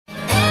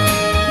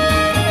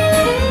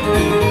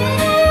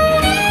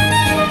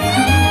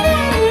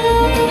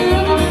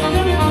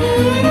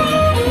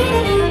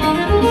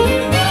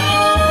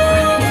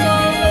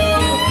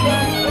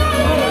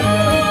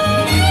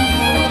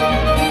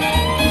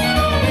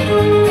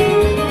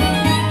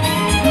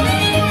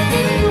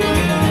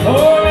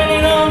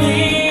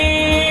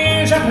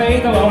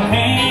take a little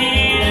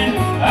hand.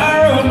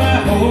 I rode my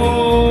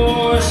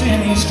horse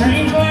in these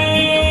strange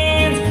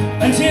lands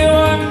until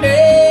one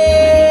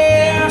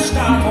day I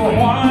stopped for a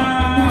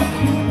while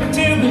with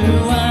two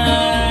blue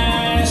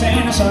eyes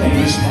and a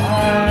sunny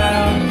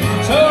smile.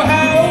 So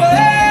how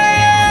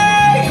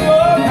away you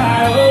old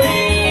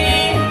coyote,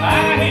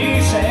 I hear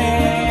you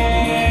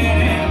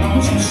sing a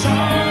lonesome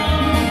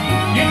song.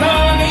 You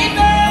call me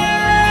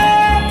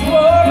back to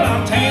old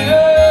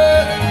Montana,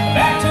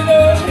 back to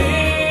those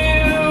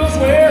hills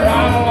where I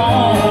belong.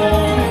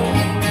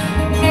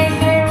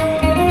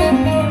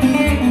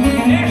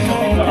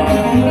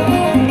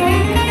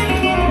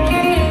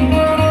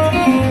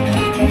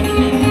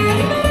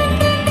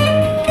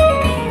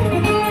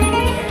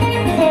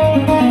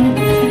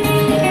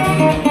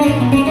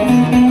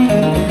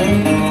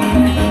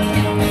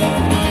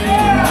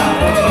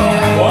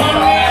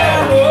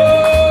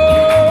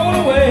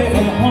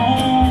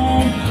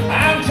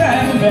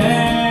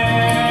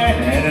 Back,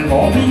 and it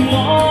won't be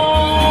long.